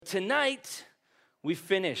tonight, we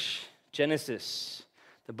finish Genesis,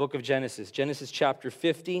 the book of Genesis, Genesis chapter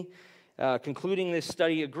 50, concluding this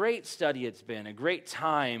study. A great study it's been, a great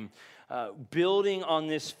time building on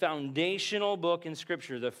this foundational book in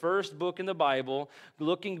Scripture, the first book in the Bible,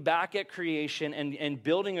 looking back at creation and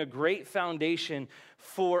building a great foundation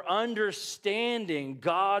for understanding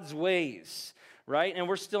God's ways. Right? And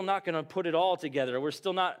we're still not going to put it all together. We're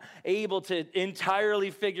still not able to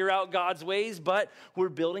entirely figure out God's ways, but we're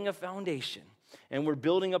building a foundation. And we're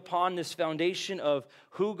building upon this foundation of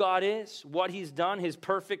who God is, what He's done, His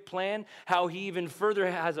perfect plan, how He even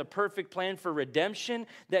further has a perfect plan for redemption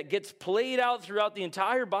that gets played out throughout the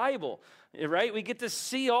entire Bible. Right? We get to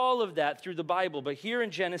see all of that through the Bible. But here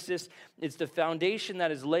in Genesis, it's the foundation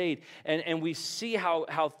that is laid. And we see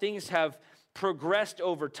how things have progressed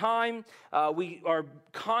over time. We are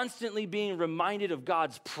constantly being reminded of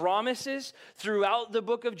God's promises throughout the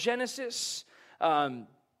book of Genesis,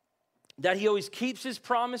 that He always keeps His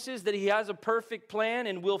promises, that He has a perfect plan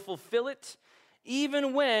and will fulfill it,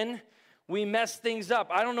 even when we mess things up.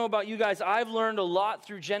 I don't know about you guys, I've learned a lot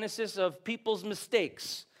through Genesis of people's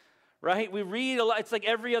mistakes. Right? We read a lot. It's like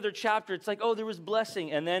every other chapter. It's like, oh, there was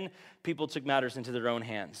blessing. And then people took matters into their own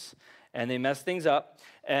hands. And they messed things up.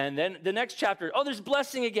 And then the next chapter, oh, there's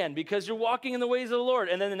blessing again because you're walking in the ways of the Lord.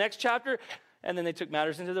 And then the next chapter, and then they took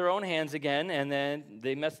matters into their own hands again. And then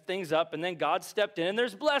they messed things up. And then God stepped in and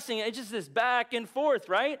there's blessing. It's just this back and forth,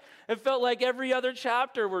 right? It felt like every other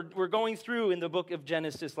chapter we're going through in the book of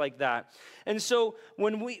Genesis like that. And so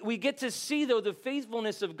when we get to see, though, the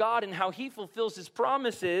faithfulness of God and how He fulfills His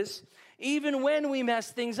promises, even when we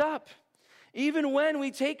mess things up. Even when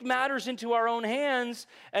we take matters into our own hands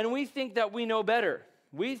and we think that we know better,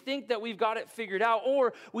 we think that we've got it figured out,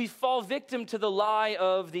 or we fall victim to the lie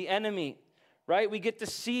of the enemy, right? We get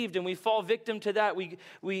deceived and we fall victim to that.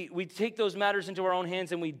 We take those matters into our own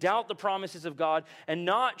hands and we doubt the promises of God and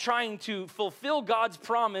not trying to fulfill God's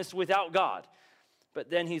promise without God. But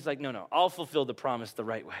then He's like, no, I'll fulfill the promise the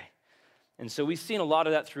right way. And so we've seen a lot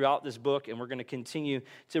of that throughout this book, and we're going to continue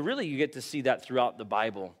to really, you get to see that throughout the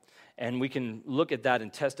Bible. And we can look at that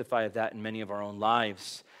and testify of that in many of our own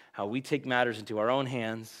lives, how we take matters into our own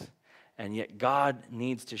hands, and yet God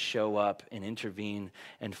needs to show up and intervene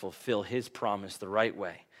and fulfill His promise the right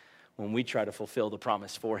way when we try to fulfill the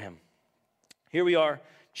promise for Him. Here we are,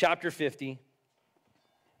 chapter 50.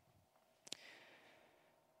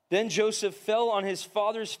 Then Joseph fell on his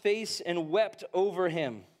father's face and wept over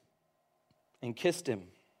him and kissed him.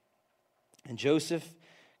 And Joseph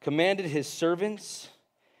commanded his servants,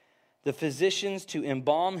 the physicians, to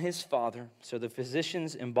embalm his father. So the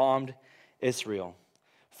physicians embalmed Israel.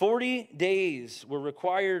 40 days were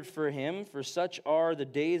required for him, for such are the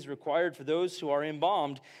days required for those who are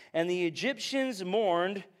embalmed. And the Egyptians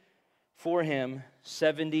mourned for him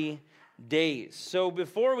 70 days. So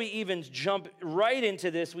before we even jump right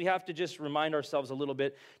into this, we have to just remind ourselves a little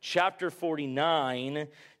bit. Chapter 49,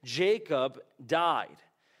 Jacob died.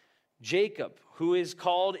 Jacob, who is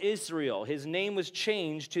called Israel, his name was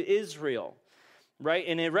changed to Israel, right?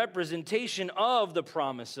 In a representation of the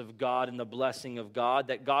promise of God and the blessing of God,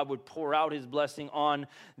 that God would pour out His blessing on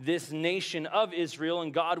this nation of Israel,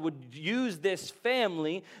 and God would use this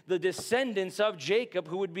family, the descendants of Jacob,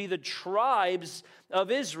 who would be the tribes of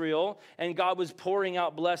Israel, and God was pouring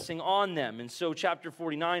out blessing on them. And so chapter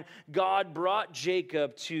 49, God brought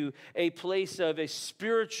Jacob to a place of a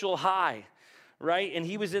spiritual high, right? And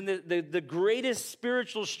he was in the greatest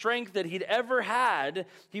spiritual strength that he'd ever had.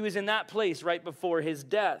 He was in that place right before his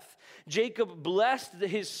death. Jacob blessed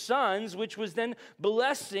his sons, which was then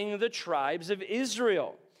blessing the tribes of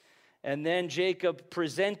Israel. And then Jacob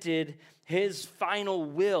presented his final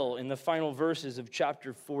will in the final verses of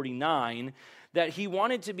chapter 49, that he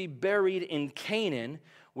wanted to be buried in Canaan,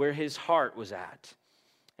 where his heart was at.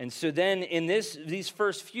 And so then in these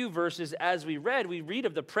first few verses, as we read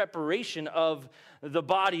of the preparation of the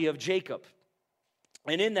body of Jacob.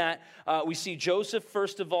 And in that, we see Joseph,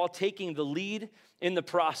 first of all, taking the lead in the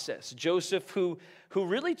process. Joseph, who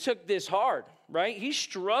really took this hard, right? He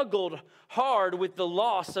struggled hard with the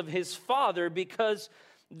loss of his father, because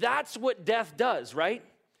that's what death does, right?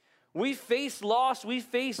 We face loss, we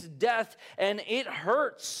face death, and it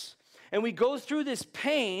hurts. And we go through this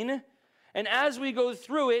pain. And as we go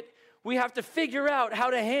through it, we have to figure out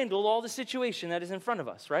how to handle all the situation that is in front of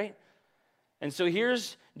us, right? And so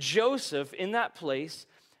here's Joseph in that place,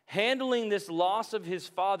 handling this loss of his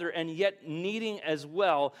father, and yet needing as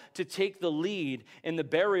well to take the lead in the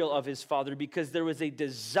burial of his father, because there was a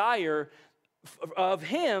desire of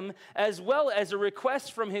him as well as a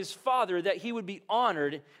request from his father that he would be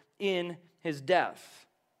honored in his death.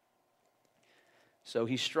 So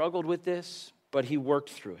he struggled with this, but he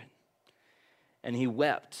worked through it. And he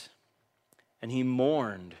wept, and he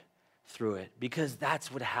mourned through it, because that's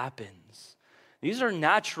what happens. These are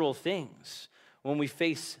natural things when we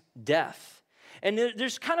face death. And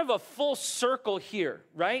there's kind of a full circle here,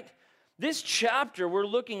 right? This chapter we're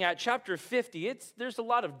looking at, chapter 50, there's a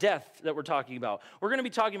lot of death that we're talking about. We're going to be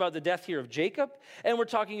talking about the death here of Jacob, and we're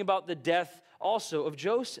talking about the death also of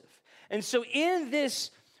Joseph. And so in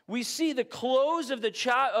this, we see the close of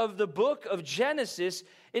the book of Genesis.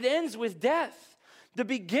 It ends with death. The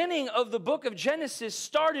beginning of the book of Genesis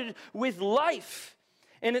started with life,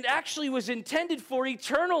 and it actually was intended for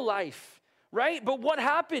eternal life, right? But what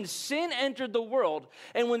happened? Sin entered the world,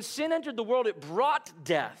 and when sin entered the world, it brought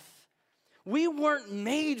death. We weren't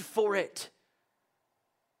made for it.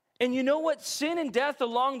 And you know what? Sin and death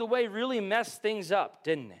along the way really messed things up,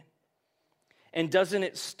 didn't it? And doesn't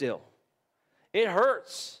it still? It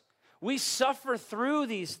hurts. We suffer through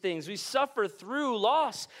these things. We suffer through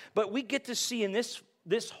loss, but we get to see in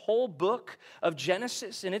this whole book of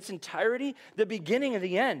Genesis in its entirety the beginning and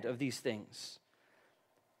the end of these things.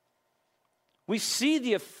 We see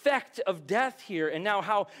the effect of death here, and now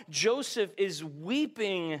how Joseph is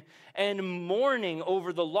weeping and mourning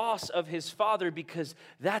over the loss of his father, because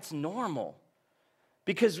that's normal.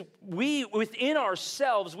 Because within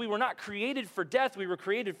ourselves, we were not created for death, we were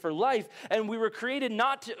created for life, and we were created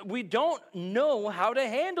we don't know how to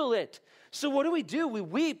handle it. So what do? We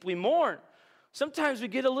weep, we mourn. Sometimes we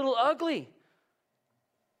get a little ugly.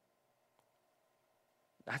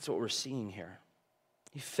 That's what we're seeing here.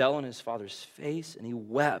 He fell on his father's face, and he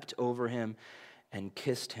wept over him and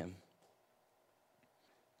kissed him.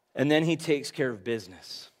 And then he takes care of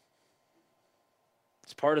business.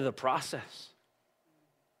 It's part of the process.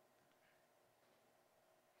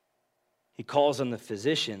 He calls on the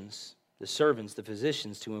physicians, the servants, the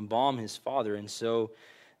physicians, to embalm his father, and so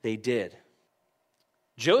they did.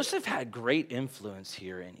 Joseph had great influence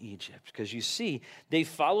here in Egypt, because you see, they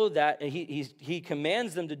follow that. He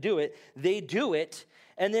commands them to do it. They do it.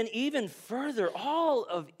 And then even further, all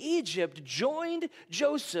of Egypt joined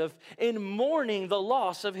Joseph in mourning the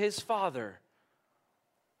loss of his father.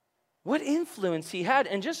 What influence he had.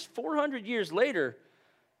 And just 400 years later,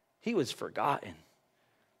 he was forgotten.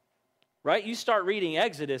 Right? You start reading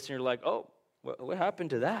Exodus and you're like, oh, what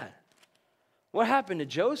happened to that? What happened to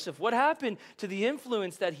Joseph? What happened to the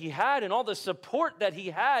influence that he had and all the support that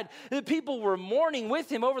he had? The people were mourning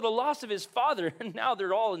with him over the loss of his father, and now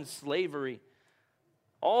they're all in slavery.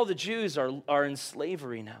 All the Jews are in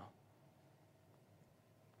slavery now.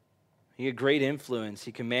 He had great influence.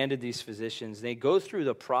 He commanded these physicians. They go through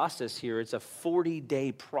the process here. It's a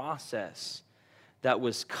 40-day process that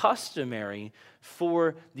was customary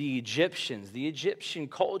for the Egyptians. The Egyptian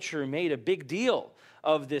culture made a big deal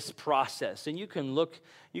of this process, and you can look,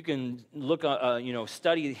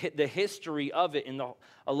 study the history of it in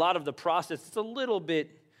a lot of the process. It's a little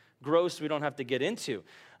bit gross. We don't have to get into,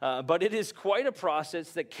 but it is quite a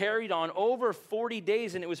process that carried on over 40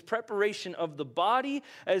 days, and it was preparation of the body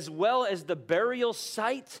as well as the burial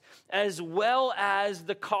site as well as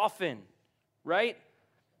the coffin, right?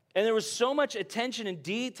 And there was so much attention and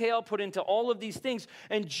detail put into all of these things.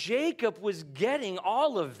 And Jacob was getting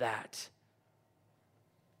all of that.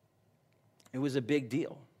 It was a big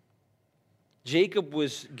deal. Jacob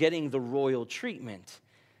was getting the royal treatment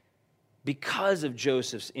because of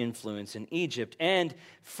Joseph's influence in Egypt. And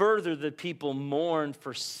further, the people mourned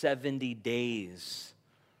for 70 days.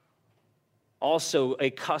 Also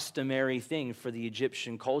a customary thing for the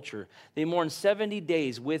Egyptian culture. They mourned 70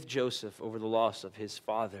 days with Joseph over the loss of his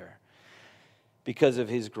father because of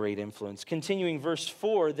his great influence. Continuing verse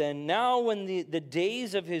 4, then now when the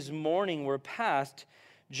days of his mourning were past,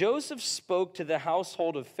 Joseph spoke to the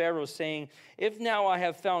household of Pharaoh, saying, if now I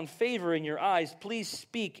have found favor in your eyes, please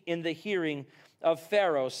speak in the hearing of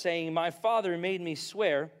Pharaoh, saying, my father made me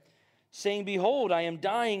swear, saying, behold, I am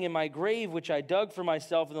dying in my grave, which I dug for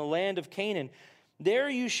myself in the land of Canaan. There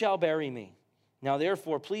you shall bury me. Now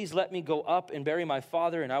therefore, please let me go up and bury my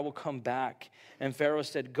father, and I will come back. And Pharaoh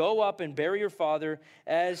said, go up and bury your father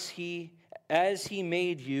as he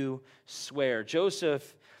made you swear.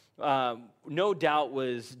 Joseph, no doubt,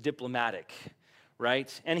 was diplomatic,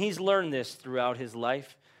 right? And he's learned this throughout his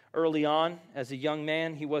life. Early on, as a young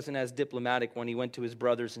man, he wasn't as diplomatic when he went to his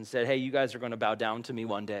brothers and said, hey, you guys are going to bow down to me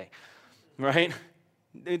one day. Right?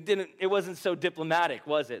 It wasn't so diplomatic,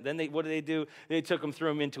 was it? Then what do? They took him, threw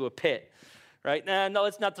him into a pit. Right? No,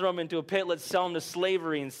 let's not throw him into a pit. Let's sell him to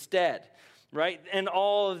slavery instead. Right? And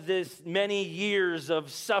all of this many years of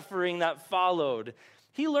suffering that followed.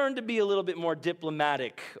 He learned to be a little bit more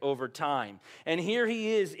diplomatic over time. And here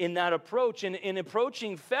he is in that approach, and in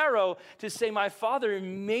approaching Pharaoh to say, my father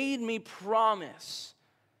made me promise.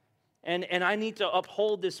 And I need to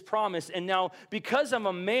uphold this promise. And now, because I'm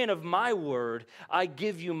a man of my word, I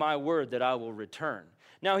give you my word that I will return.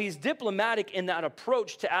 Now, he's diplomatic in that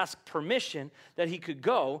approach to ask permission that he could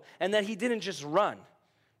go and that he didn't just run,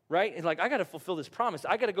 right? And like, I got to fulfill this promise.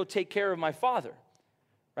 I got to go take care of my father,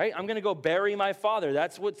 right? I'm going to go bury my father.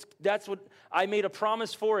 That's what I made a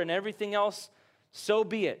promise for, and everything else, so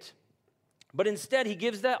be it. But instead, he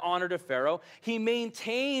gives that honor to Pharaoh. He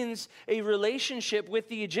maintains a relationship with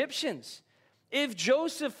the Egyptians. If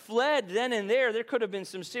Joseph fled then and there could have been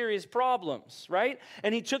some serious problems, right?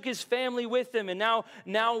 And he took his family with him, and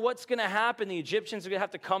now what's going to happen? The Egyptians are going to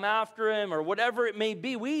have to come after him, or whatever it may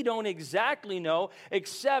be. We don't exactly know,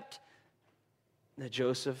 except that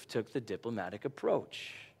Joseph took the diplomatic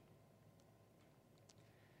approach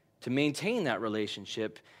to maintain that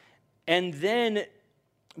relationship. And then,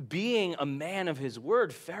 being a man of his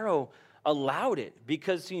word, Pharaoh allowed it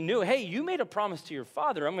because he knew, hey, you made a promise to your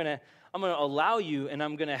father. I'm going to allow you, and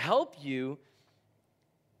I'm going to help you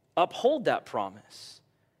uphold that promise.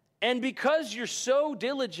 And because you're so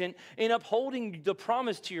diligent in upholding the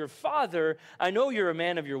promise to your father, I know you're a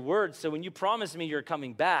man of your word, so when you promise me you're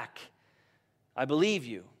coming back, I believe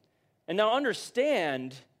you. And now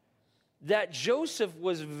understand that Joseph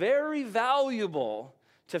was very valuable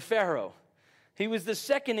to Pharaoh. He was the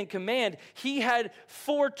second in command. He had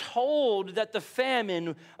foretold that the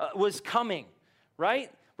famine was coming, right?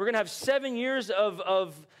 We're going to have 7 years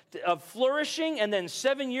of flourishing and then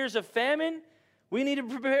 7 years of famine. We need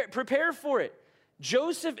to prepare for it.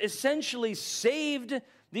 Joseph essentially saved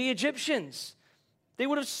the Egyptians. They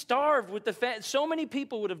would have starved with the famine. So many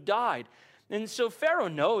people would have died. And so Pharaoh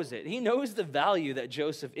knows it. He knows the value that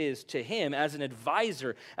Joseph is to him as an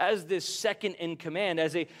advisor, as this second in command,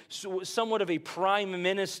 as somewhat of a prime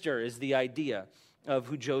minister is the idea of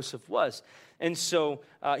who Joseph was. And so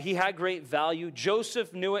he had great value.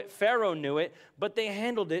 Joseph knew it, Pharaoh knew it, but they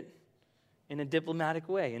handled it in a diplomatic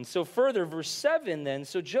way. And so further, verse 7 then,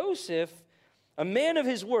 so Joseph, a man of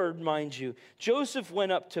his word, mind you, Joseph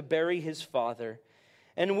went up to bury his father.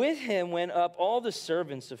 And with him went up all the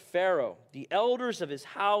servants of Pharaoh, the elders of his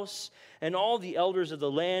house, and all the elders of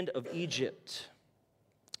the land of Egypt,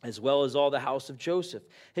 as well as all the house of Joseph,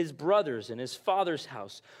 his brothers and his father's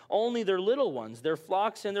house. Only their little ones, their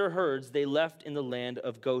flocks and their herds, they left in the land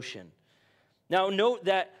of Goshen. Now note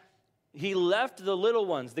that he left the little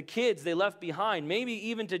ones, the kids they left behind, maybe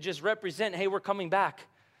even to just represent, hey, we're coming back.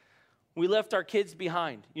 We left our kids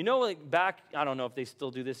behind. You know, like back, I don't know if they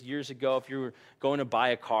still do this, years ago, if you were going to buy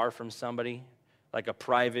a car from somebody, like a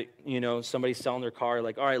private, somebody selling their car,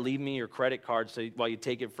 like, all right, leave me your credit card so while you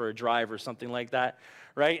take it for a drive or something like that,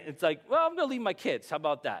 right? It's like, well, I'm going to leave my kids. How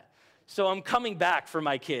about that? So I'm coming back for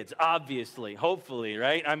my kids, obviously, hopefully,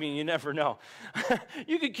 right? I mean, you never know.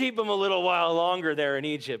 You could keep them a little while longer there in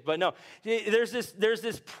Egypt. But no, there's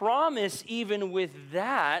this promise even with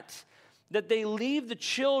that they leave the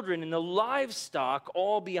children and the livestock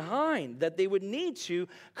all behind, that they would need to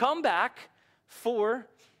come back for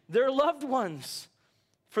their loved ones,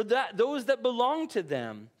 for those that belong to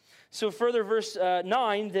them. So further, verse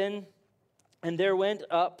 9, then, and there went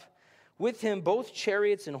up with him both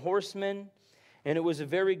chariots and horsemen, and it was a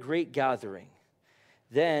very great gathering.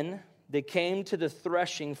 Then they came to the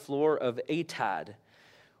threshing floor of Atad,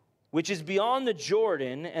 which is beyond the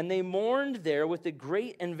Jordan, and they mourned there with a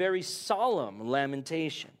great and very solemn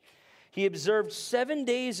lamentation. He observed 7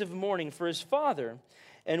 days of mourning for his father,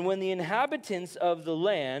 and when the inhabitants of the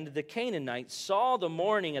land, the Canaanites, saw the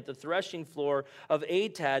mourning at the threshing floor of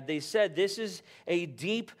Atad, they said, this is a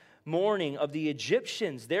deep mourning of the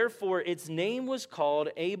Egyptians. Therefore, its name was called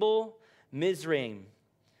Abel Mizraim,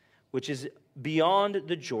 which is beyond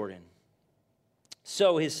the Jordan.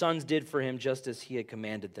 So his sons did for him just as he had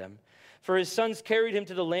commanded them. For his sons carried him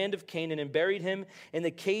to the land of Canaan and buried him in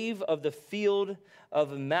the cave of the field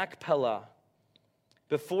of Machpelah,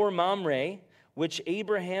 before Mamre, which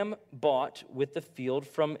Abraham bought with the field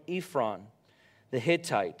from Ephron, the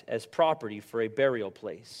Hittite, as property for a burial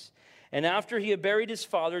place. And after he had buried his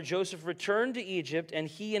father, Joseph returned to Egypt, and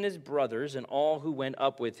he and his brothers and all who went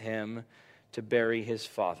up with him to bury his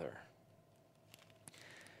father.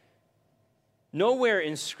 Nowhere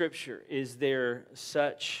in Scripture is there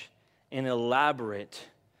such an elaborate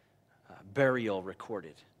burial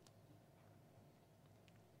recorded.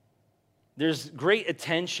 There's great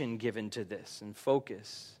attention given to this and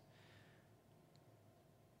focus.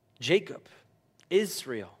 Jacob,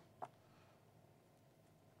 Israel,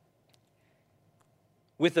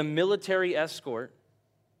 with a military escort,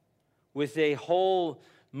 with a whole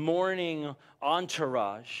mourning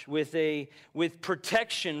entourage, with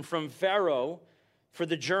protection from Pharaoh for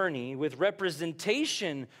the journey, with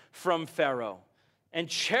representation from Pharaoh, and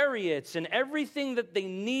chariots and everything that they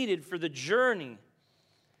needed for the journey.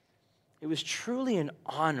 It was truly an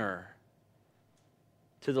honor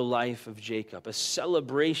to the life of Jacob, a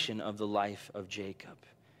celebration of the life of Jacob.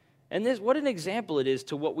 And this, what an example it is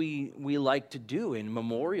to what we like to do in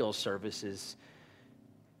memorial services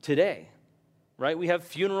today, right? We have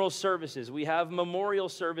funeral services, we have memorial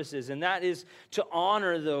services, and that is to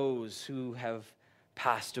honor those who have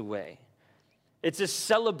passed away. It's a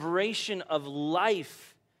celebration of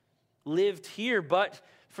life lived here, but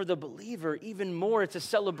for the believer, even more, it's a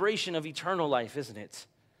celebration of eternal life, isn't it?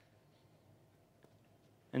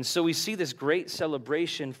 And so we see this great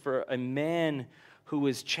celebration for a man who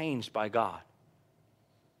was changed by God.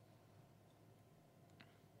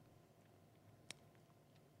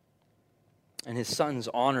 And his sons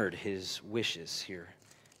honored his wishes here.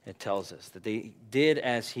 It tells us that they did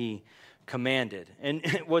as he commanded. And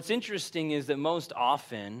what's interesting is that most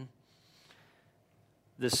often,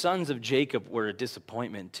 the sons of Jacob were a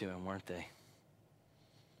disappointment to him, weren't they?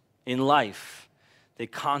 In life, they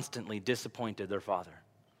constantly disappointed their father.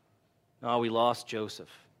 Oh, we lost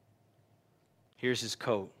Joseph. Here's his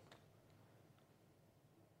coat.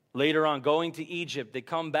 Later on, going to Egypt, they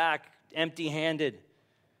come back empty-handed.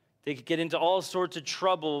 They could get into all sorts of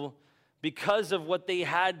trouble because of what they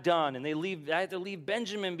had done. And they had to leave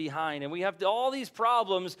Benjamin behind. And we have all these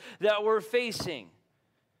problems that we're facing.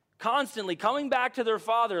 Constantly coming back to their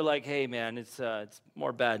father like, hey, man, it's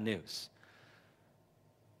more bad news.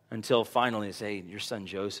 Until finally they say, your son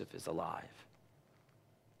Joseph is alive.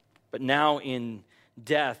 But now in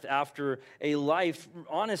death, after a life,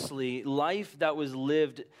 honestly, life that was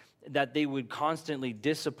lived, that they would constantly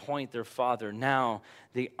disappoint their father, now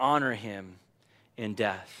they honor him in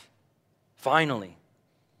death. Finally.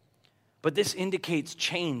 But this indicates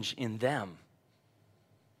change in them.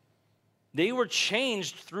 They were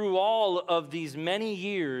changed through all of these many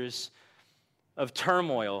years of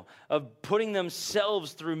turmoil, of putting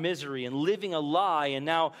themselves through misery and living a lie, and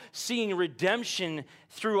now seeing redemption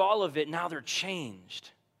through all of it. Now they're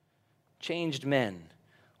changed. Changed men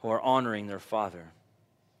who are honoring their father.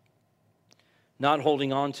 Not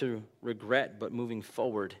holding on to regret, but moving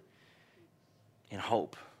forward in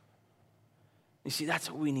hope. You see, that's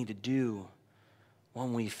what we need to do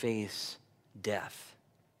when we face death.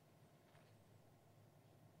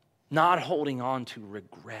 Not holding on to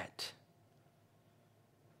regret,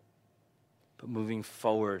 but moving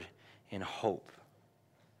forward in hope.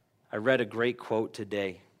 I read a great quote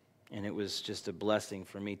today, and it was just a blessing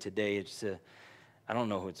for me today. I don't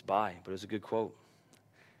know who it's by, but it was a good quote.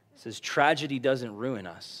 It says, tragedy doesn't ruin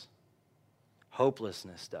us.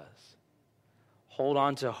 Hopelessness does. Hold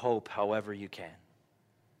on to hope however you can.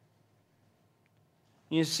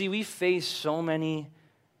 You see, we face so many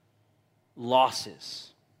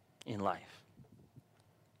losses in life.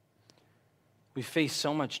 We face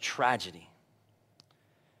so much tragedy.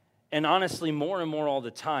 And honestly, more and more all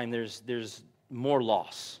the time, there's more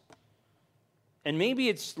loss. And maybe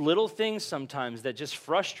it's little things sometimes that just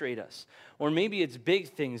frustrate us. Or maybe it's big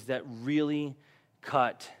things that really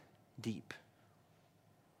cut deep.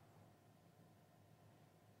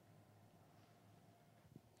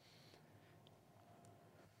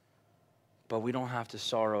 But we don't have to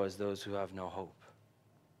sorrow as those who have no hope.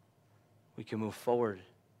 We can move forward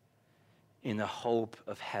in the hope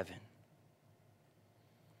of heaven.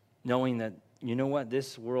 Knowing that, you know what,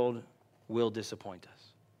 this world will disappoint us.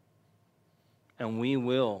 And we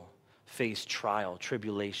will face trial,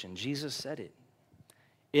 tribulation. Jesus said it.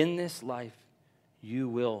 In this life, you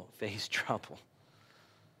will face trouble.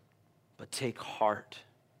 But take heart,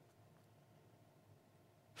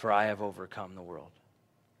 for I have overcome the world.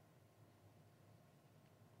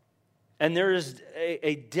 And there is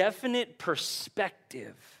a definite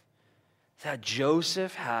perspective that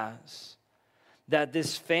Joseph has, that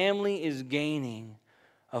this family is gaining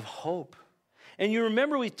of hope. And you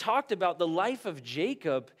remember we talked about the life of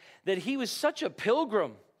Jacob, that he was such a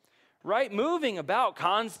pilgrim, right? Moving about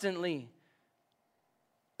constantly,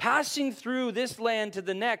 passing through this land to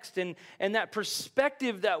the next, and that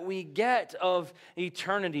perspective that we get of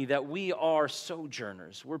eternity, that we are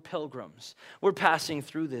sojourners, we're pilgrims, we're passing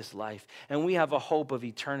through this life, and we have a hope of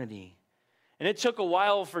eternity. And it took a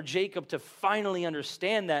while for Jacob to finally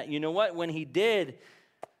understand that. You know what? When he did,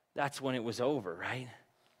 that's when it was over, right?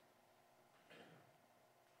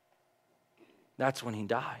 That's when he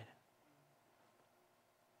died.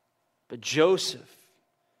 But Joseph,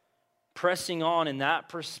 pressing on in that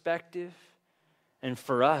perspective, And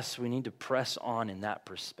for us, we need to press on in that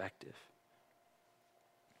perspective.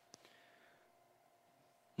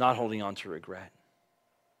 Not holding on to regret.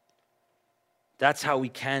 That's how we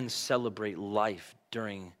can celebrate life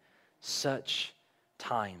during such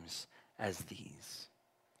times as these.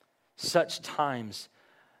 Such times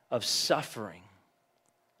of suffering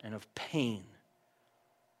and of pain.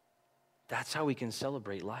 That's how we can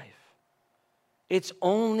celebrate life. It's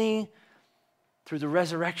only through the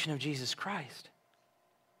resurrection of Jesus Christ.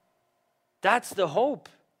 That's the hope.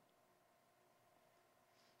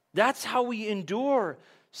 That's how we endure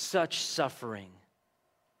such suffering.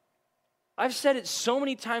 I've said it so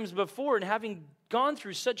many times before, and having gone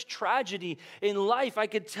through such tragedy in life, I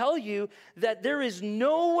could tell you that there is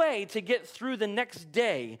no way to get through the next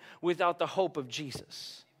day without the hope of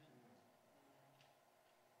Jesus.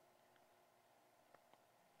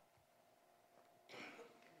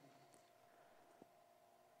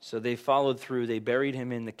 So they followed through. They buried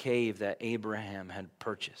him in the cave that Abraham had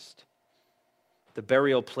purchased. The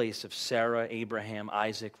burial place of Sarah, Abraham,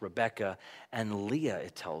 Isaac, Rebekah, and Leah,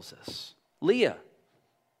 it tells us. Leah,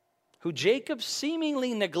 who Jacob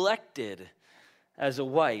seemingly neglected as a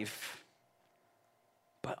wife,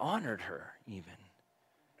 but honored her even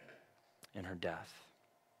in her death.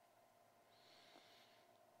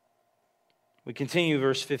 We continue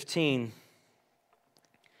verse 15.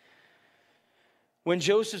 When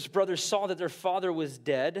Joseph's brothers saw that their father was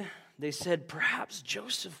dead, they said, "Perhaps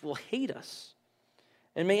Joseph will hate us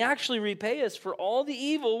and may actually repay us for all the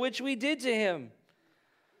evil which we did to him."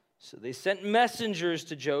 So they sent messengers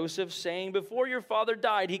to Joseph, saying, "Before your father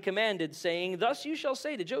died, he commanded, saying, 'Thus you shall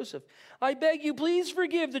say to Joseph, I beg you, please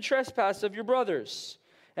forgive the trespass of your brothers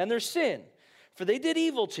and their sin, for they did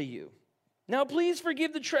evil to you. Now please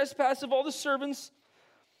forgive the trespass of all the servants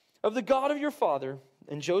of the God of your father.'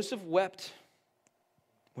 And Joseph wept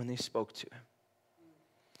when they spoke to him.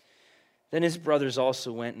 Then his brothers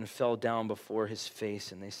also went and fell down before his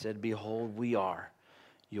face, and they said, 'Behold, we are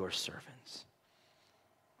your servants.'"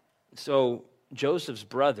 So Joseph's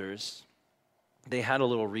brothers, they had a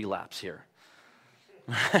little relapse here.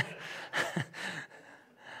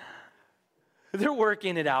 They're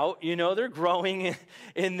working it out, they're growing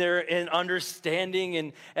in their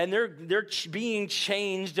understanding, and they're being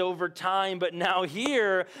changed over time. But now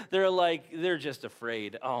here, they're just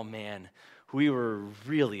afraid. Oh man, we were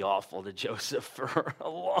really awful to Joseph for a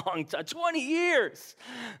long time, 20 years.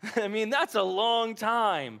 I mean, that's a long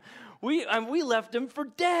time. We left him for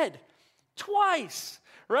dead twice.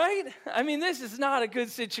 Right? I mean, this is not a good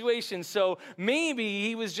situation. So maybe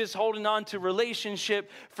he was just holding on to relationship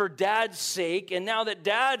for dad's sake. And now that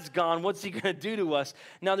dad's gone, what's he going to do to us?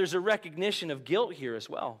 Now there's a recognition of guilt here as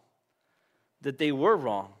well, that they were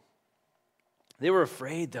wrong. They were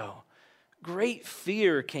afraid, though. Great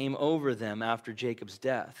fear came over them after Jacob's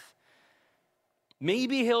death.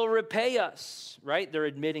 Maybe he'll repay us, right? They're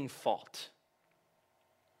admitting fault.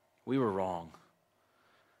 We were wrong.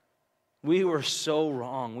 We were so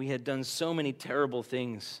wrong. We had done so many terrible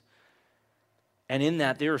things. And in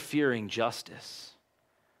that, they were fearing justice.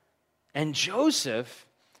 And Joseph,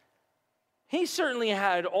 he certainly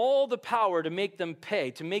had all the power to make them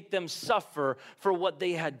pay, to make them suffer for what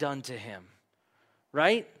they had done to him.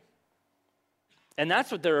 Right? And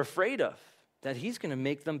that's what they're afraid of, that he's going to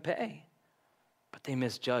make them pay. But they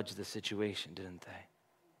misjudged the situation, didn't they?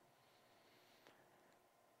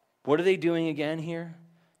 What are they doing again here?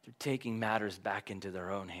 They're taking matters back into their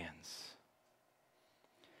own hands.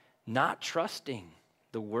 Not trusting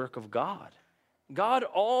the work of God. God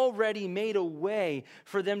already made a way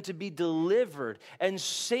for them to be delivered and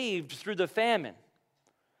saved through the famine.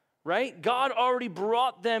 Right? God already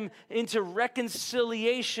brought them into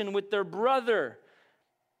reconciliation with their brother.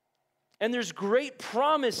 And there's great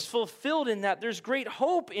promise fulfilled in that. There's great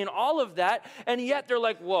hope in all of that. And yet they're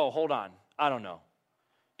like, whoa, hold on. I don't know.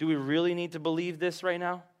 Do we really need to believe this right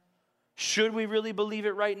now? Should we really believe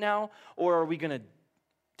it right now? Or are we going to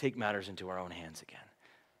take matters into our own hands again?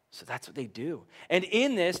 So that's what they do. And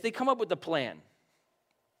in this, they come up with a plan.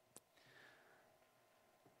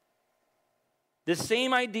 The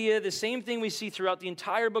same idea, the same thing we see throughout the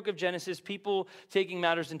entire book of Genesis, people taking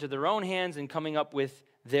matters into their own hands and coming up with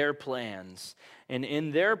their plans. And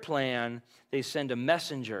in their plan, they send a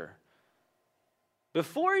messenger.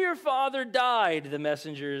 Before your father died, the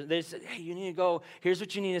messenger, they said, hey, you need to go, here's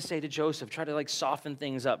what you need to say to Joseph. Try to soften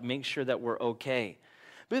things up, make sure that we're okay.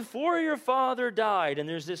 Before your father died, and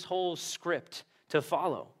there's this whole script to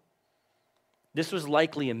follow. This was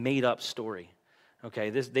likely a made-up story. Okay,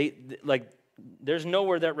 there's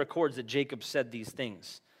nowhere that records that Jacob said these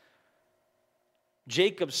things.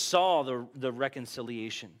 Jacob saw the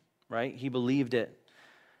reconciliation, right? He believed it.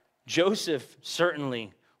 Joseph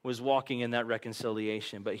certainly was walking in that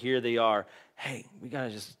reconciliation, but here they are. Hey, we got to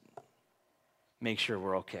just make sure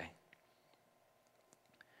we're okay.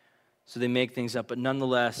 So they make things up, but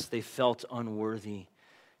nonetheless, they felt unworthy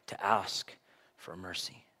to ask for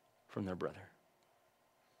mercy from their brother.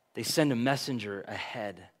 They send a messenger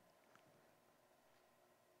ahead.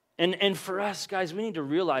 And for us, guys, we need to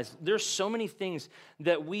realize there's so many things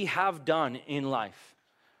that we have done in life,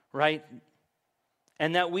 right?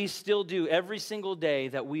 And that we still do every single day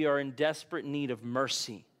that we are in desperate need of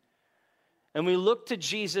mercy. And we look to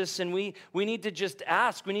Jesus and we need to just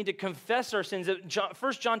ask. We need to confess our sins.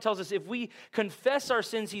 First John tells us if we confess our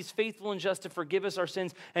sins, he's faithful and just to forgive us our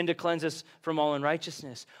sins and to cleanse us from all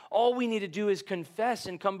unrighteousness. All we need to do is confess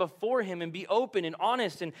and come before him and be open and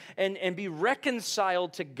honest and be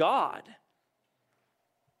reconciled to God.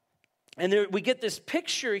 And there, we get this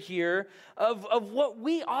picture here of what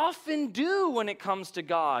we often do when it comes to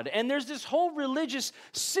God. And there's this whole religious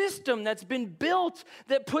system that's been built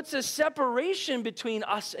that puts a separation between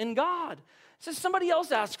us and God. It says somebody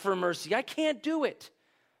else ask for mercy. I can't do it.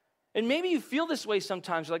 And maybe you feel this way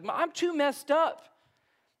sometimes. You're like, I'm too messed up.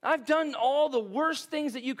 I've done all the worst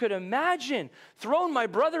things that you could imagine. Thrown my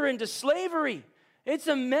brother into slavery. It's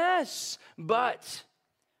a mess. But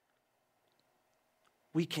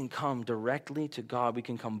we can come directly to God. We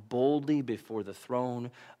can come boldly before the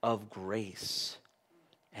throne of grace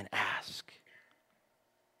and ask.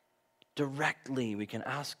 Directly, we can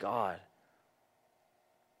ask God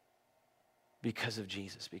because of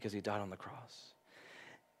Jesus, because he died on the cross.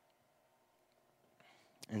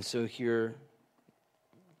 And so here,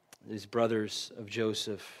 these brothers of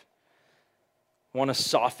Joseph want to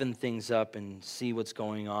soften things up and see what's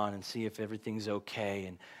going on and see if everything's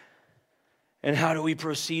okay. And how do we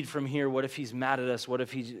proceed from here? What if he's mad at us? What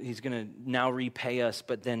if he's going to now repay us?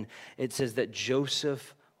 But then it says that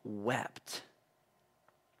Joseph wept.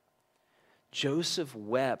 Joseph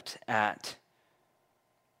wept at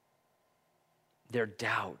their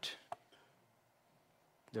doubt,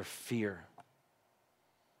 their fear.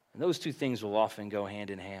 And those two things will often go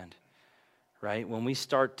hand in hand, right? When we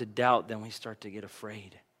start to doubt, then we start to get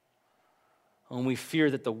afraid. When we fear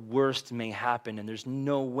that the worst may happen and there's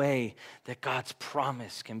no way that God's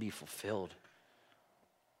promise can be fulfilled.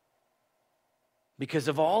 Because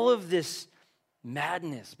of all of this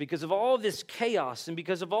madness, because of all of this chaos, and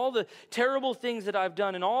because of all the terrible things that I've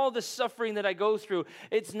done and all the suffering that I go through,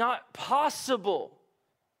 it's not possible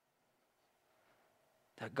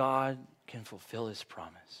that God can fulfill his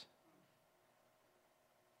promise.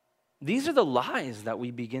 These are the lies that we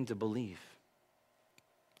begin to believe.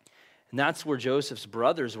 And that's where Joseph's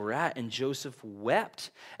brothers were at, and Joseph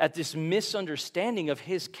wept at this misunderstanding of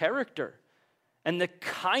his character and the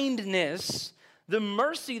kindness, the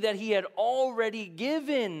mercy that he had already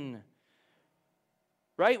given.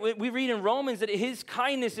 Right? We read in Romans that his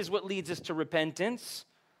kindness is what leads us to repentance,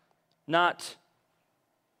 not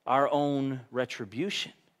our own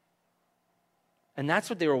retribution. And that's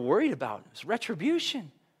what they were worried about, was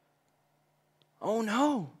retribution. Oh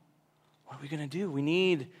no, what are we going to do? We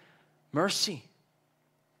need mercy.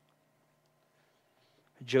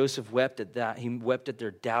 Joseph wept at that. He wept at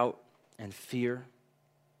their doubt and fear.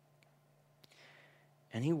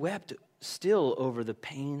 And he wept still over the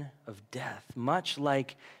pain of death, much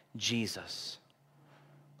like Jesus,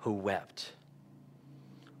 who wept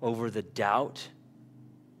over the doubt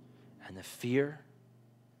and the fear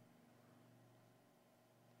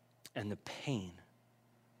and the pain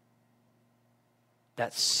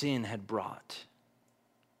that sin had brought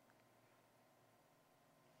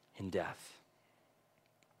in death.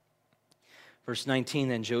 Verse 19,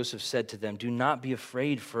 then Joseph said to them, do not be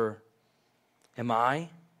afraid, for am I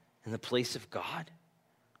in the place of God?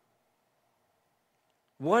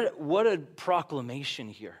 What a proclamation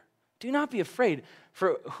here. Do not be afraid,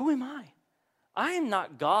 for who am I? I am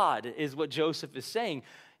not God, is what Joseph is saying.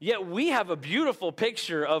 Yet we have a beautiful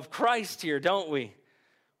picture of Christ here, don't we?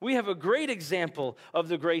 We have a great example of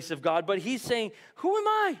the grace of God, but he's saying, who am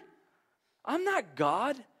I? I'm not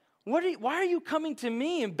God. Why are you coming to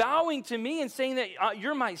me and bowing to me and saying that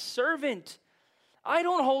you're my servant? I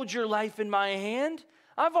don't hold your life in my hand.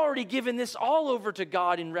 I've already given this all over to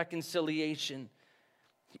God in reconciliation.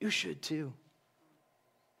 You should too.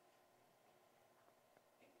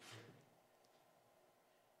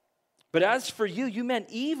 But as for you, you meant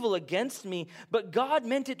evil against me, but God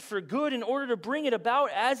meant it for good in order to bring it about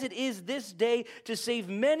as it is this day to save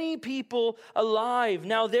many people alive.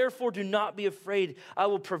 Now therefore do not be afraid. I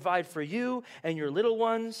will provide for you and your little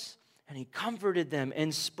ones. And he comforted them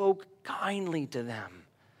and spoke kindly to them.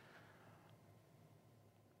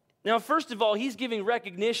 Now, first of all, he's giving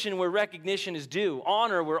recognition where recognition is due,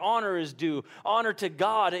 honor where honor is due, honor to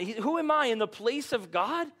God. Who am I, in the place of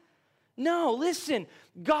God? No, listen,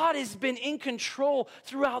 God has been in control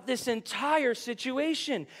throughout this entire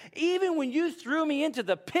situation. Even when you threw me into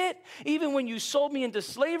the pit, even when you sold me into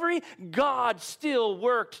slavery, God still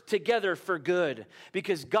worked together for good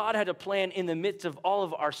because God had a plan in the midst of all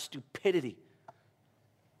of our stupidity.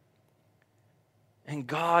 And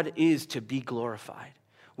God is to be glorified.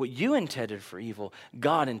 What you intended for evil,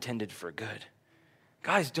 God intended for good.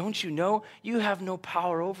 Guys, don't you know you have no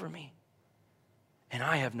power over me? And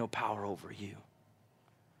I have no power over you.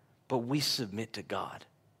 But we submit to God.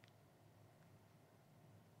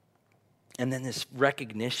 And then this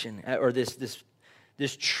recognition, or this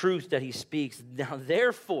truth that he speaks. Now,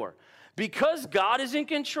 therefore, because God is in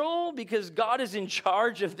control, because God is in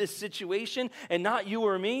charge of this situation and not you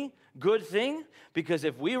or me, good thing, because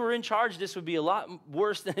if we were in charge, this would be a lot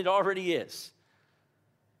worse than it already is.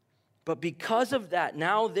 But because of that,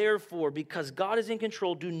 now therefore, because God is in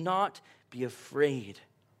control, do not be afraid.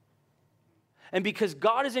 And because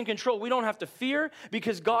God is in control, we don't have to fear.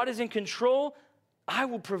 Because God is in control, I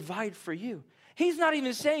will provide for you. He's not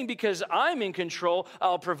even saying because I'm in control,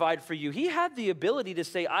 I'll provide for you. He had the ability to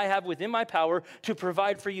say, I have within my power to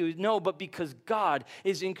provide for you. No, but because God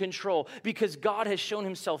is in control, because God has shown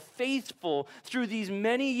himself faithful through these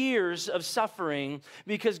many years of suffering,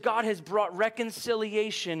 because God has brought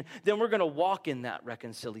reconciliation, then we're going to walk in that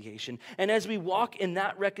reconciliation. And as we walk in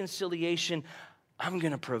that reconciliation, I'm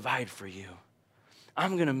going to provide for you.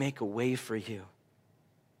 I'm going to make a way for you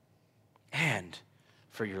and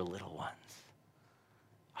for your little ones.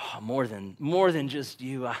 Oh, more than just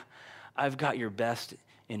you, I've got your best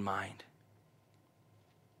in mind.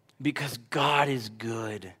 Because God is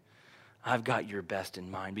good, I've got your best in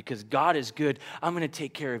mind. Because God is good, I'm going to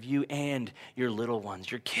take care of you and your little ones,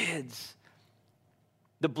 your kids.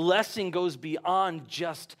 The blessing goes beyond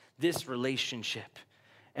just this relationship.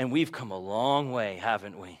 And we've come a long way,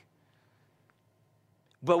 haven't we?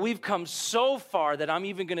 But we've come so far that I'm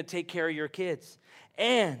even going to take care of your kids.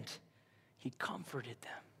 And he comforted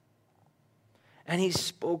them. And he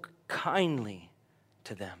spoke kindly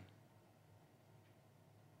to them.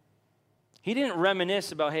 He didn't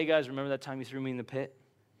reminisce about, hey guys, remember that time you threw me in the pit?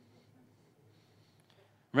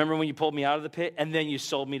 Remember when you pulled me out of the pit and then you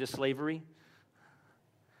sold me to slavery?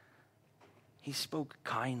 He spoke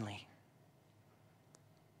kindly.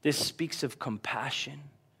 This speaks of compassion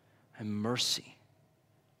and mercy.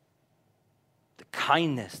 The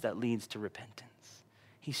kindness that leads to repentance.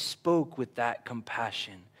 He spoke with that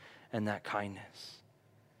compassion and that kindness,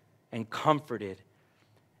 and comforted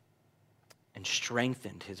and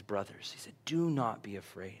strengthened his brothers. He said, do not be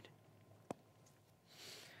afraid.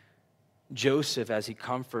 Joseph, as he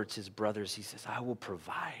comforts his brothers, he says, I will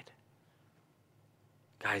provide.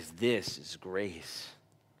 Guys, this is grace.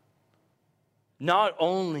 Not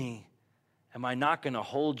only am I not going to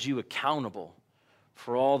hold you accountable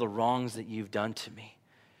for all the wrongs that you've done to me,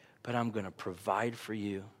 but I'm going to provide for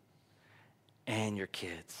you and your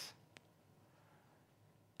kids.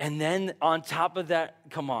 And then on top of that,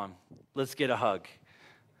 come on, let's get a hug.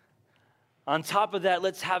 On top of that,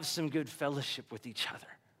 let's have some good fellowship with each other.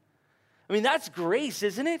 I mean, that's grace,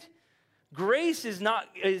 isn't it? Grace is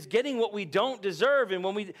getting what we don't deserve.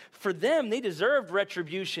 And for them, they deserved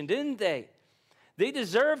retribution, didn't they? They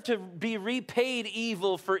deserved to be repaid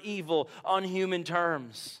evil for evil on human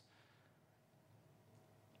terms.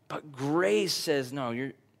 But grace says, no,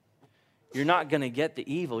 you're not going to get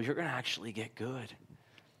the evil. You're going to actually get good.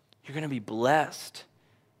 You're going to be blessed.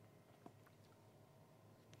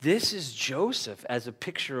 This is Joseph as a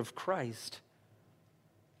picture of Christ.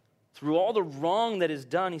 Through all the wrong that is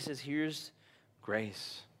done, he says, here's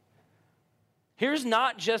grace. Here's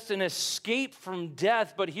not just an escape from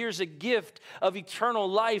death, but here's a gift of eternal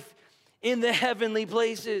life in the heavenly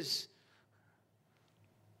places.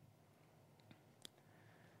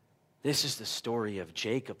 This is the story of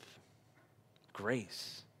Jacob,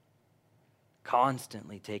 grace.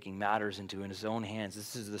 Constantly taking matters into his own hands.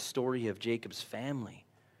 This is the story of Jacob's family.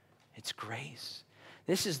 It's grace.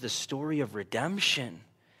 This is the story of redemption.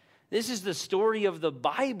 This is the story of the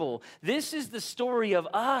Bible. This is the story of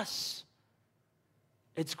us.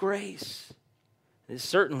 It's grace. This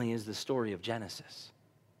certainly is the story of Genesis.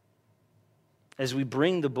 As we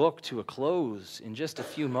bring the book to a close in just a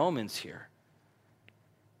few moments here,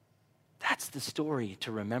 that's the story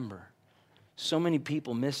to remember. So many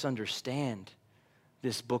people misunderstand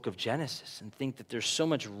this book of Genesis and think that there's so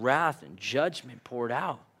much wrath and judgment poured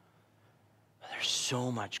out. But there's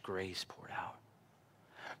so much grace poured out.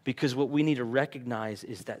 Because what we need to recognize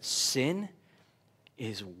is that sin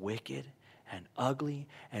is wicked and ugly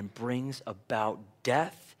and brings about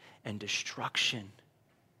death and destruction.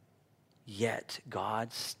 Yet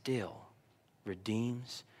God still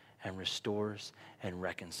redeems and restores and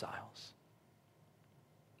reconciles.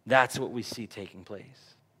 That's what we see taking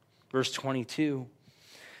place. Verse 22,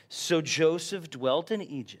 so Joseph dwelt in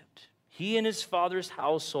Egypt, he and his father's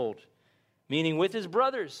household, meaning with his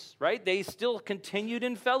brothers, right? They still continued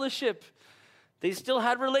in fellowship. They still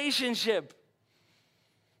had relationship.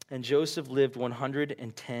 And Joseph lived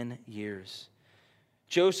 110 years.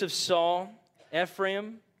 Joseph saw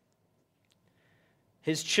Ephraim,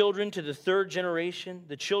 his children to the third generation,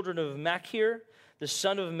 the children of Machir, the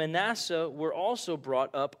son of Manasseh, were also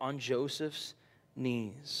brought up on Joseph's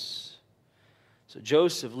knees. So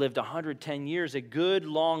Joseph lived 110 years, a good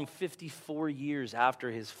long 54 years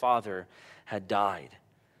after his father had died,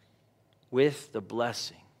 with the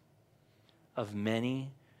blessing of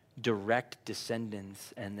many direct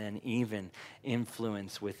descendants and then even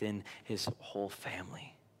influence within his whole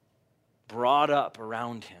family, brought up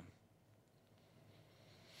around him.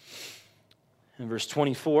 In verse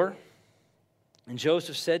 24, and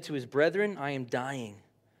Joseph said to his brethren, I am dying,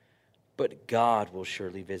 but God will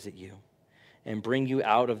surely visit you and bring you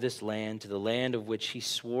out of this land to the land of which he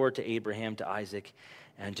swore to Abraham, to Isaac,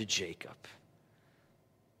 and to Jacob.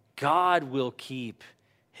 God will keep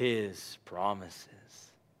his promises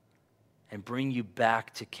and bring you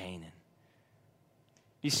back to Canaan.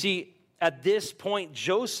 You see, at this point,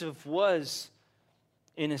 Joseph was,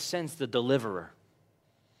 in a sense, the deliverer,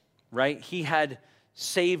 right? He had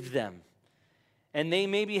saved them. And they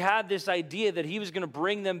maybe had this idea that he was going to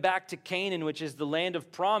bring them back to Canaan, which is the land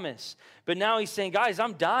of promise. But now he's saying, guys,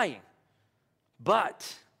 I'm dying.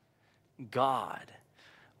 But God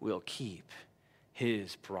will keep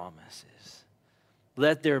his promises.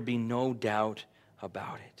 Let there be no doubt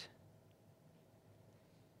about it.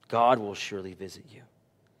 God will surely visit you.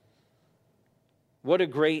 What a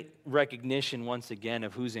great recognition, once again,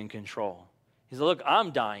 of who's in control. He said, look,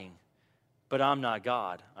 I'm dying, but I'm not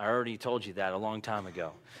God. I already told you that a long time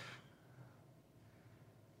ago.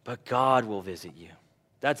 But God will visit you.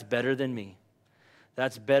 That's better than me.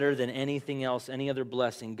 That's better than anything else, any other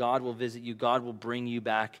blessing. God will visit you. God will bring you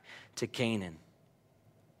back to Canaan.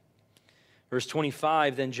 Verse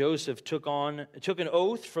 25, then Joseph took an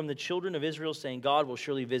oath from the children of Israel, saying, God will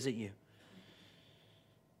surely visit you.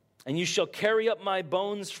 And you shall carry up my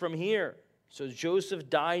bones from here. So Joseph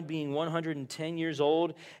died being 110 years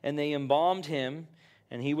old, and they embalmed him,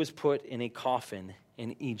 and he was put in a coffin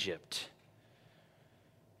in Egypt.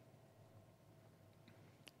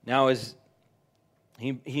 Now, as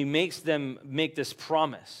he makes them make this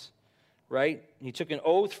promise, right? He took an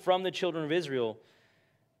oath from the children of Israel,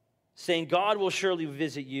 saying, God will surely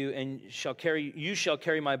visit you, and you shall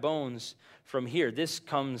carry my bones from here. This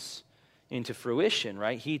comes into fruition,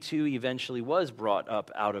 right? He too eventually was brought up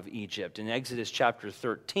out of Egypt. In Exodus chapter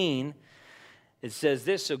 13, it says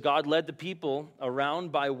this, so God led the people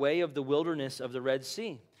around by way of the wilderness of the Red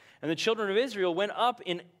Sea. And the children of Israel went up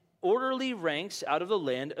in orderly ranks out of the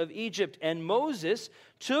land of Egypt. And Moses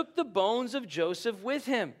took the bones of Joseph with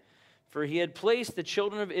him, for he had placed the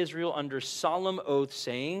children of Israel under solemn oath,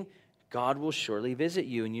 saying, God will surely visit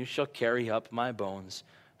you, and you shall carry up my bones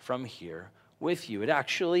from here with you. It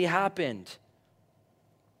actually happened.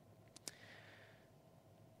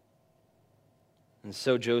 And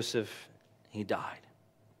so Joseph, he died.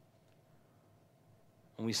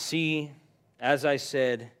 And we see, as I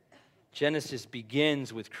said, Genesis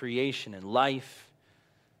begins with creation and life.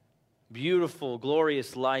 Beautiful,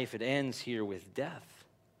 glorious life. It ends here with death.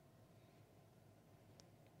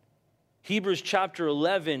 Hebrews chapter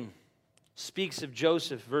 11 speaks of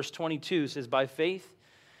Joseph. Verse 22 says, by faith,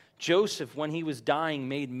 Joseph, when he was dying,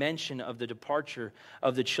 made mention of the departure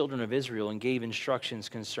of the children of Israel and gave instructions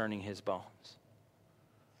concerning his bones.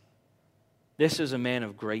 This is a man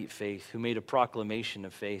of great faith who made a proclamation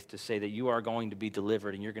of faith to say that you are going to be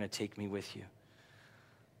delivered and you're going to take me with you.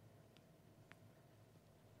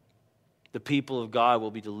 The people of God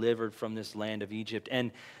will be delivered from this land of Egypt.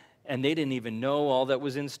 And they didn't even know all that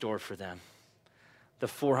was in store for them. The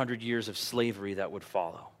 400 years of slavery that would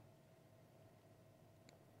follow.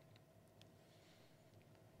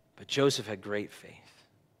 But Joseph had great faith.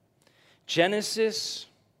 Genesis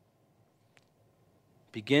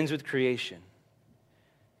begins with creation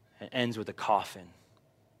and ends with a coffin.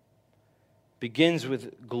 Begins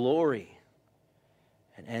with glory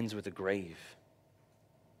and ends with a grave.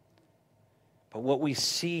 But what we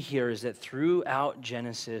see here is that throughout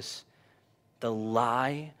Genesis, the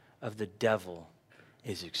lie of the devil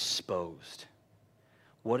is exposed.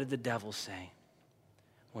 What did the devil say?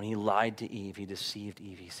 when he lied to Eve, he deceived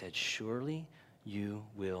Eve. He said, surely you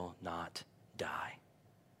will not die.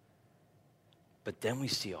 But then we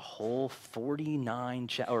see a whole 49,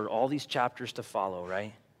 or all these chapters to follow,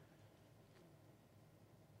 right?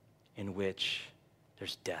 In which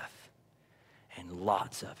there's death and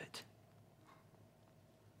lots of it.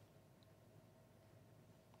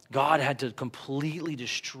 God had to completely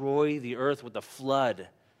destroy the earth with a flood,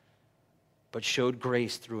 but showed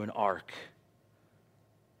grace through an ark.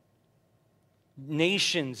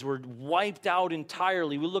 Nations were wiped out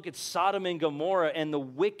entirely. We look at Sodom and Gomorrah and the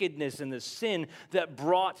wickedness and the sin that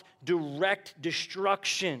brought direct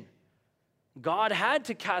destruction. God had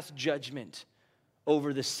to cast judgment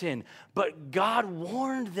over the sin, but God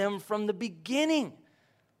warned them from the beginning.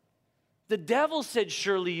 The devil said,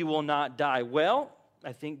 surely you will not die. Well,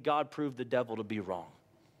 I think God proved the devil to be wrong.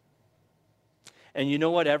 And you know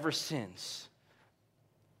what? Ever since,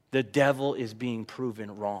 the devil is being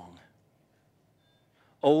proven wrong.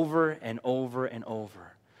 Over and over and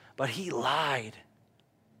over. But he lied.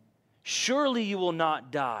 Surely you will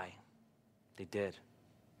not die. They did.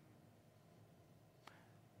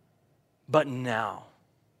 But now,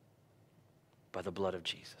 by the blood of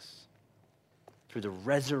Jesus, through the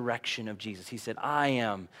resurrection of Jesus, he said, I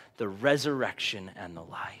am the resurrection and the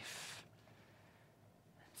life.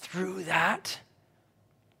 Through that,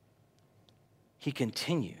 he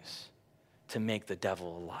continues to make the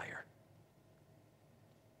devil a liar.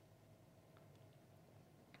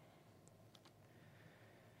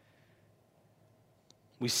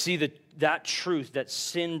 We see that truth, that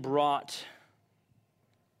sin brought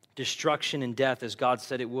destruction and death as God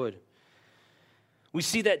said it would. We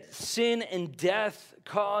see that sin and death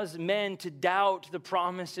cause men to doubt the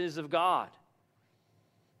promises of God.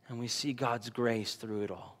 And we see God's grace through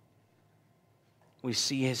it all. We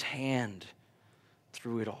see his hand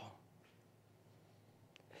through it all.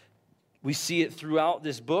 We see it throughout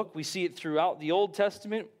this book. We see it throughout the Old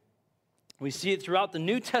Testament. We see it throughout the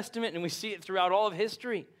New Testament, and we see it throughout all of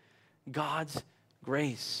history. God's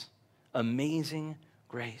grace, amazing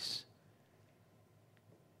grace.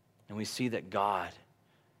 And we see that God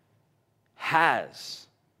has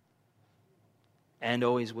and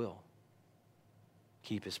always will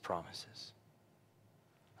keep his promises.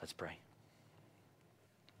 Let's pray.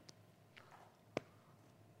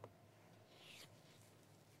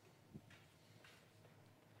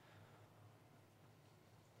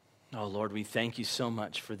 Oh, Lord, we thank you so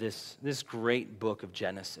much for this great book of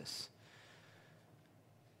Genesis.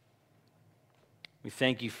 We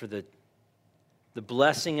thank you for the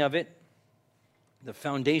blessing of it, the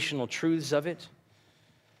foundational truths of it.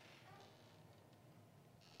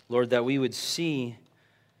 Lord, that we would see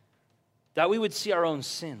our own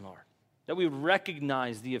sin, Lord. That we would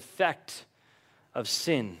recognize the effect of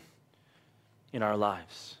sin in our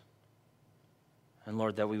lives. And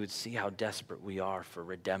Lord, that we would see how desperate we are for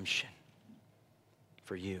redemption,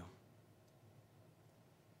 for you.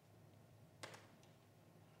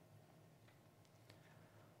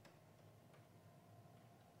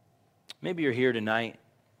 Maybe you're here tonight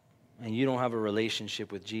and you don't have a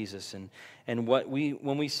relationship with Jesus. And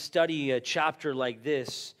when we study a chapter like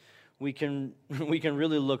this, we can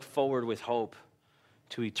really look forward with hope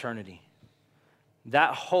to eternity.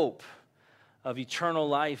 That hope of eternal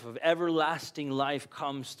life, of everlasting life,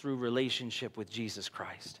 comes through relationship with Jesus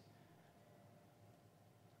Christ.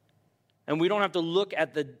 And we don't have to look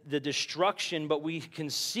at the destruction, but we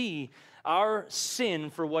can see our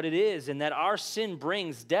sin for what it is, and that our sin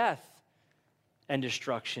brings death and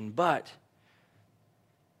destruction. But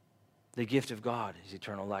the gift of God is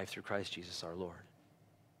eternal life through Christ Jesus our Lord.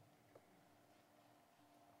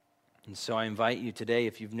 And so I invite you today,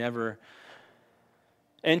 if you've never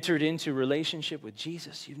entered into relationship with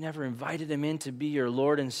Jesus, you've never invited him in to be your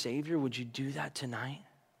Lord and Savior, would you do that tonight?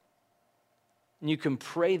 And you can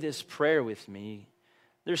pray this prayer with me.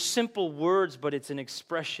 They're simple words, but it's an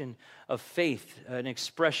expression of faith, an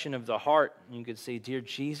expression of the heart. And you could say, Dear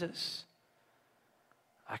Jesus,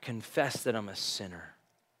 I confess that I'm a sinner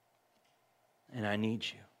and I need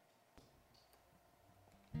you.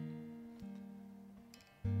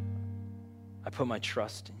 I put my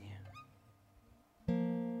trust in you.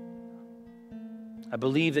 I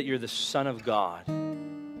believe that you're the Son of God.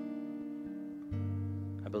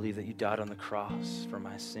 I believe that you died on the cross for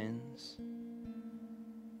my sins.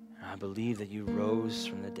 I believe that you rose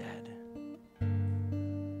from the dead.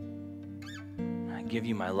 I give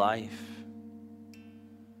you my life.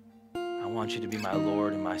 I want you to be my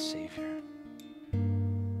Lord and my Savior.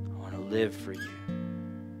 I want to live for you.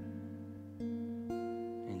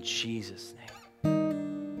 In Jesus' name.